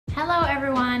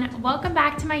welcome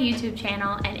back to my YouTube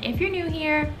channel, and if you're new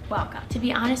here, welcome. To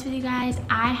be honest with you guys,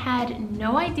 I had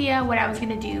no idea what I was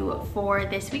gonna do for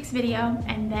this week's video,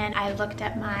 and then I looked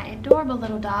at my adorable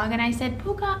little dog and I said,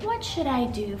 Pookah, what should I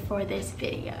do for this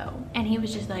video? And he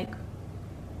was just like,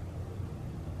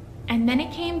 and then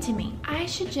it came to me, I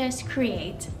should just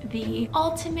create the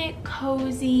ultimate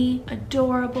cozy,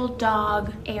 adorable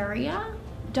dog area,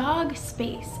 dog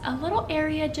space, a little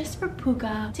area just for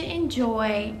Pookah to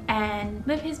enjoy and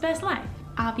live his best life.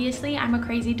 Obviously, I'm a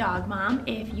crazy dog mom,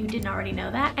 if you didn't already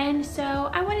know that. And so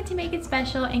I wanted to make it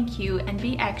special and cute and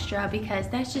be extra because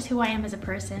that's just who I am as a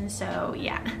person, so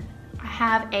yeah. I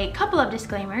have a couple of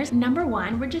disclaimers. Number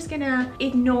one, we're just gonna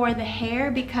ignore the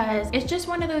hair because it's just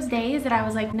one of those days that I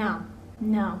was like, no,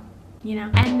 you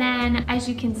know. And then as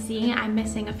you can see, I'm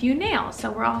missing a few nails, so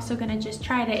we're also gonna just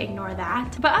try to ignore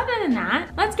that. But other than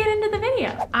that, let's get into the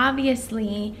video.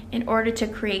 Obviously, in order to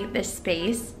create this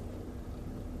space,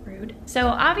 so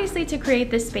obviously to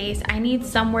create this space, I need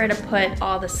somewhere to put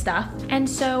all the stuff. And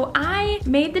so I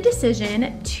made the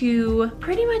decision to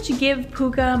pretty much give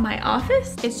Pookah my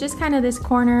office. It's just kind of this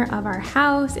corner of our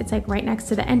house. It's like right next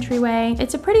to the entryway.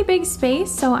 It's a pretty big space,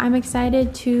 so I'm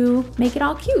excited to make it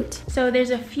all cute. So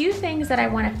there's a few things that I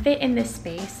want to fit in this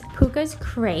space. Pookah's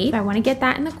crate, I want to get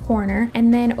that in the corner.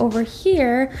 And then over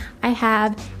here, I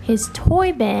have his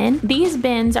toy bin. These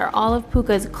bins are all of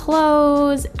Pookah's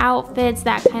clothes, outfits,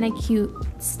 that kind of cute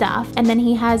stuff. And then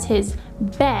he has his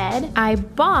bed. I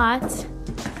bought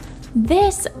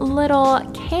this little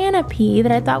canopy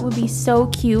that I thought would be so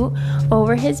cute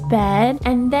over his bed.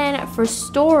 And then for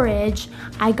storage,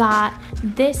 I got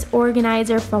this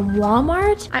organizer from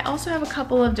Walmart. I also have a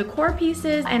couple of decor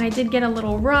pieces and I did get a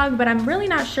little rug, but I'm really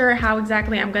not sure how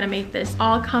exactly I'm gonna make this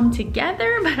all come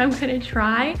together, but I'm gonna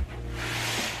try.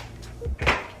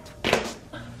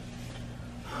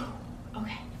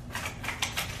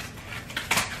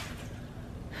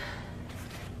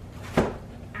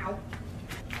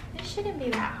 Shouldn't be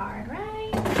that hard,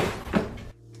 right?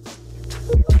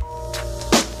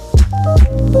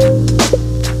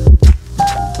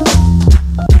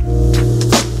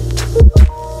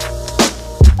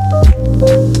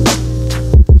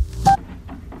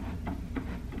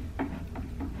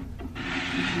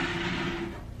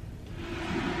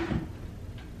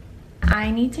 I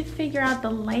need to figure out the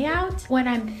layout. What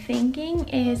I'm thinking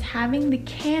is having the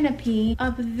canopy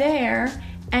up there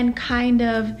and kind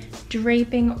of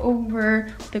draping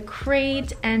over the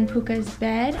crate and Pookah's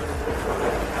bed.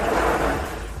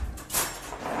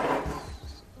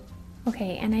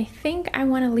 Okay, and I think I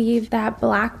want to leave that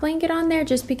black blanket on there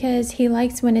just because he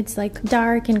likes when it's like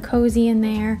dark and cozy in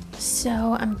there.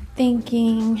 So I'm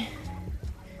thinking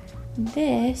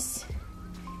this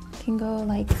can go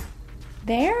like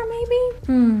there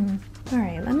maybe? All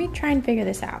right, let me try and figure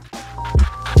this out.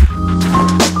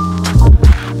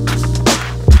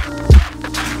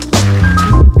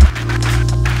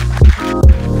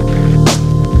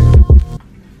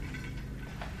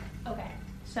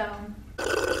 So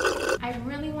I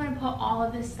really want to put all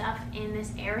of this stuff in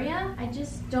this area. I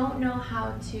just don't know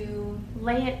how to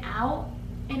lay it out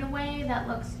in a way that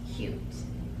looks cute.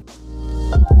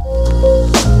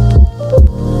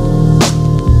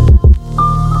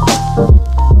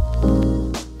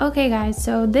 Okay guys,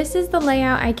 so this is the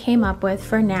layout I came up with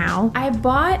for now. I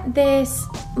bought this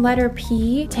letter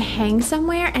P to hang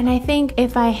somewhere, and I think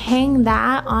if I hang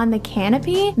that on the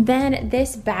canopy, then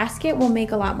this basket will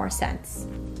make a lot more sense.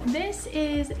 This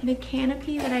is the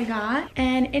canopy that I got,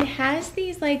 and it has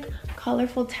these like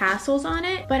colorful tassels on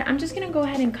it, but I'm just gonna go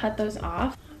ahead and cut those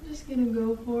off. I'm just gonna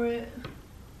go for it.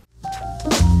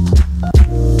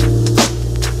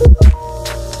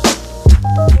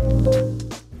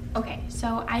 Okay,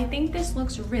 so I think this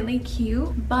looks really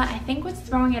cute, but I think what's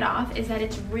throwing it off is that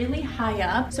it's really high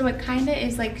up. So it kind of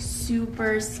is like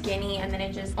super skinny and then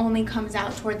it just only comes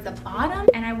out towards the bottom.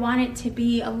 And I want it to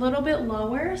be a little bit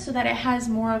lower so that it has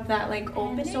more of that like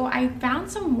opening. So I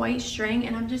found some white string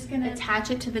and I'm just gonna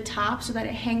attach it to the top so that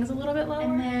it hangs a little bit lower.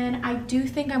 And then I do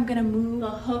think I'm gonna move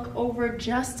the hook over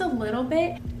just a little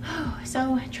bit.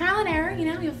 So trial and error, you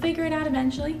know, you'll figure it out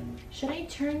eventually. Should I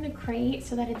turn the crate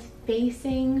so that it's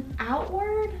facing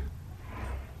outward?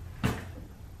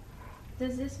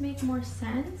 Does this make more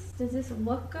sense? Does this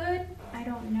look good? I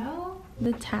don't know.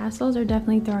 The tassels are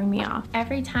definitely throwing me off.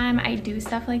 Every time I do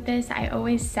stuff like this, I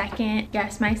always second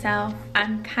guess myself.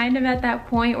 I'm kind of at that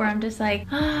point where I'm just like,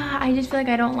 I just feel like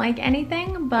I don't like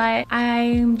anything, but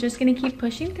I'm just gonna keep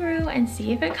pushing through and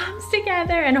see if it comes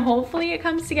together, and hopefully it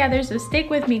comes together. So stick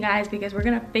with me guys, because we're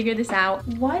gonna figure this out.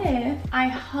 What if I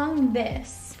hung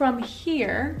this from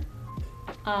here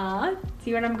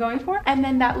See what I'm going for? And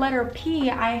then that letter P,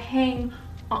 I hang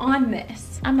on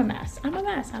this. I'm a mess.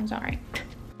 I'm sorry.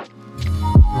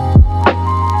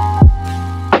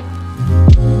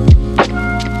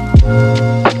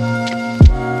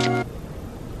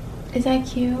 Is that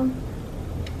cute?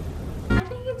 I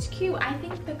think it's cute. I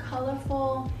think the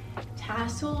colorful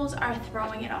tassels are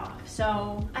throwing it off.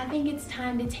 So I think it's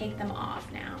time to take them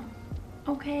off now.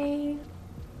 Okay,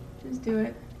 just do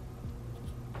it.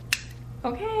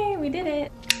 Okay, we did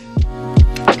it.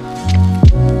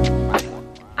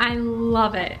 I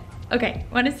love it. Okay,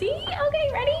 wanna see? Okay,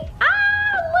 ready? Ah,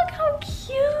 look how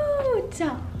cute.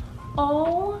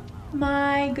 Oh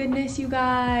my goodness, you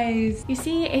guys. You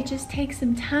see, it just takes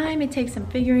some time. It takes some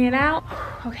figuring it out.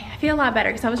 Okay, I feel a lot better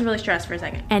because I was really stressed for a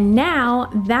second. And now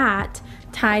that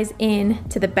ties in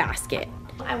to the basket.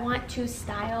 I want to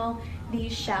style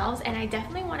these shelves, and I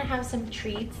definitely want to have some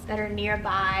treats that are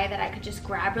nearby that I could just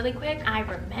grab really quick. I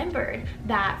remembered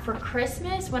that for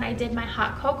Christmas when I did my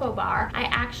hot cocoa bar, I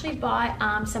actually bought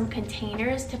some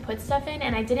containers to put stuff in,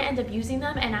 and I didn't end up using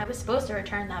them, and I was supposed to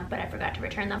return them, but I forgot to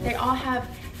return them. They all have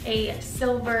a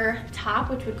silver top,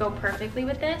 which would go perfectly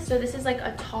with this. So this is like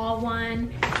a tall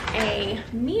one, a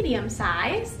medium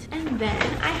sized, and then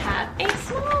I have a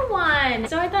small one.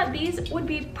 So I thought these would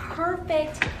be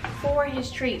perfect for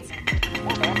his treats.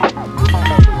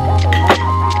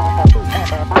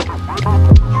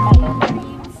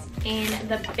 In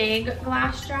the big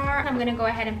glass jar, I'm gonna go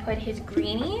ahead and put his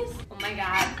greenies. Oh my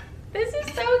god, this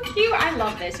is so cute. I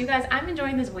love this. You guys, I'm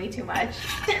enjoying this way too much.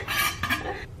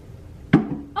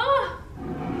 Oh,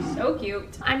 so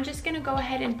cute. I'm just gonna go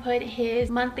ahead and put his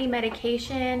monthly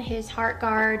medication, his heart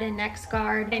guard and neck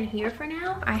guard in here for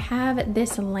now. I have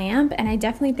this lamp, and I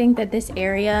definitely think that this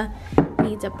area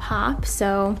needs a pop,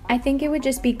 so I think it would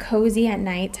just be cozy at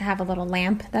night to have a little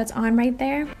lamp that's on right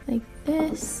there, like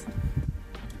this.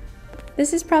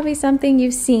 This is probably something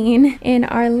you've seen in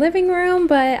our living room,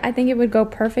 but I think it would go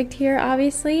perfect here,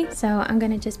 obviously. So I'm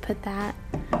gonna just put that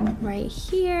right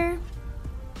here.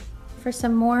 For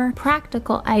some more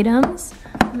practical items,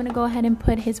 I'm gonna go ahead and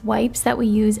put his wipes that we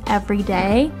use every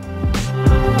day.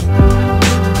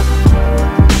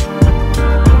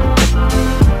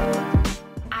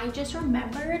 I just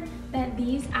remembered that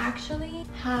these actually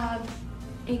have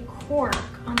a cork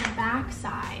on the back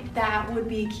side that would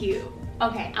be cute.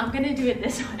 Okay, I'm gonna do it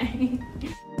this way.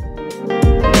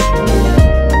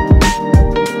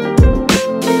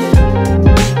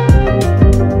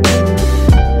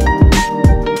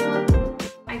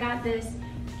 I got this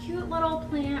cute little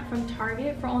plant from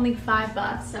Target for only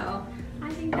 $5, so I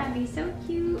think that'd be so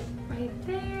cute right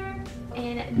there.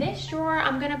 In this drawer,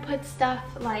 I'm gonna put stuff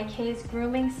like his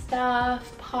grooming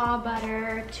stuff, paw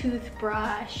butter,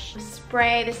 toothbrush,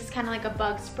 spray. This is kind of like a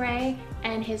bug spray,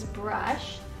 and his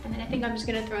brush. And then I think I'm just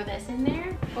gonna throw this in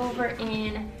there. Over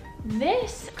in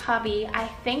this cubby, I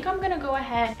think I'm gonna go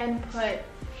ahead and put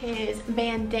his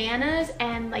bandanas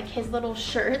and like his little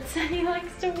shirts that he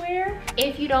likes to wear.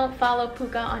 If you don't follow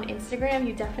Pookah on Instagram,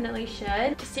 you definitely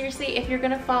should. Seriously, if you're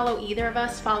gonna follow either of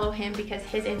us, follow him because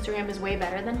his Instagram is way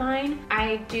better than mine.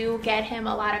 I do get him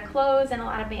a lot of clothes and a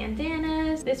lot of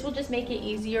bandanas. This will just make it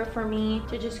easier for me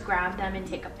to just grab them and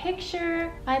take a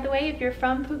picture. By the way, if you're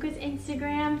from Pookah's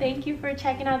Instagram, thank you for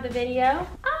checking out the video.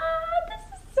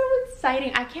 This is so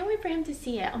exciting. I can't wait for him to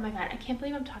see it. Oh my god, I can't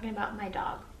believe I'm talking about my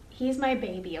dog. He's my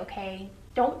baby, okay?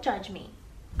 Don't judge me.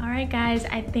 All right, guys,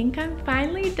 I think I'm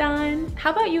finally done.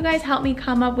 How about you guys help me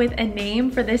come up with a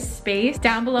name for this space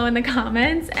down below in the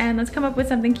comments, and let's come up with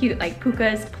something cute like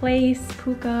Pookah's Place,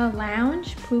 Pookah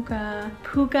Lounge,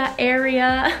 Pookah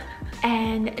Area.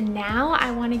 And now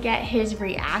I want to get his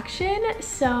reaction,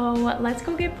 so let's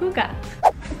go get Pookah.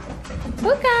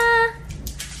 Pookah,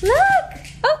 look!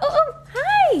 Oh,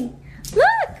 hi!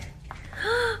 Look!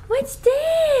 What's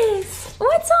this?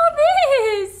 What's all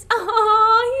this?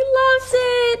 Oh, he loves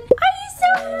it. Are you so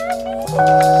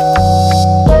happy?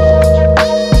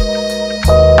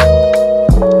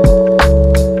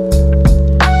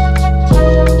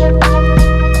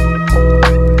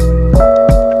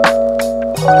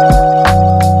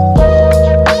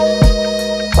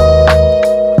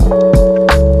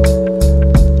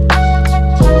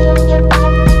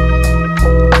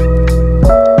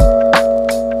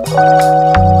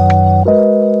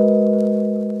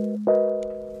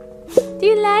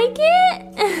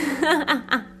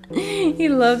 He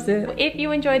loves it. If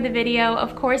you enjoyed the video,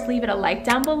 of course, leave it a like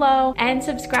down below and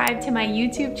subscribe to my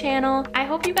YouTube channel. I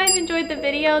hope you guys enjoyed the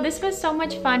video. This was so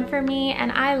much fun for me,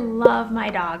 and I love my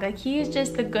dog. Like, he is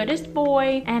just the goodest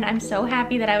boy, and I'm so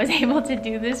happy that I was able to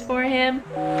do this for him.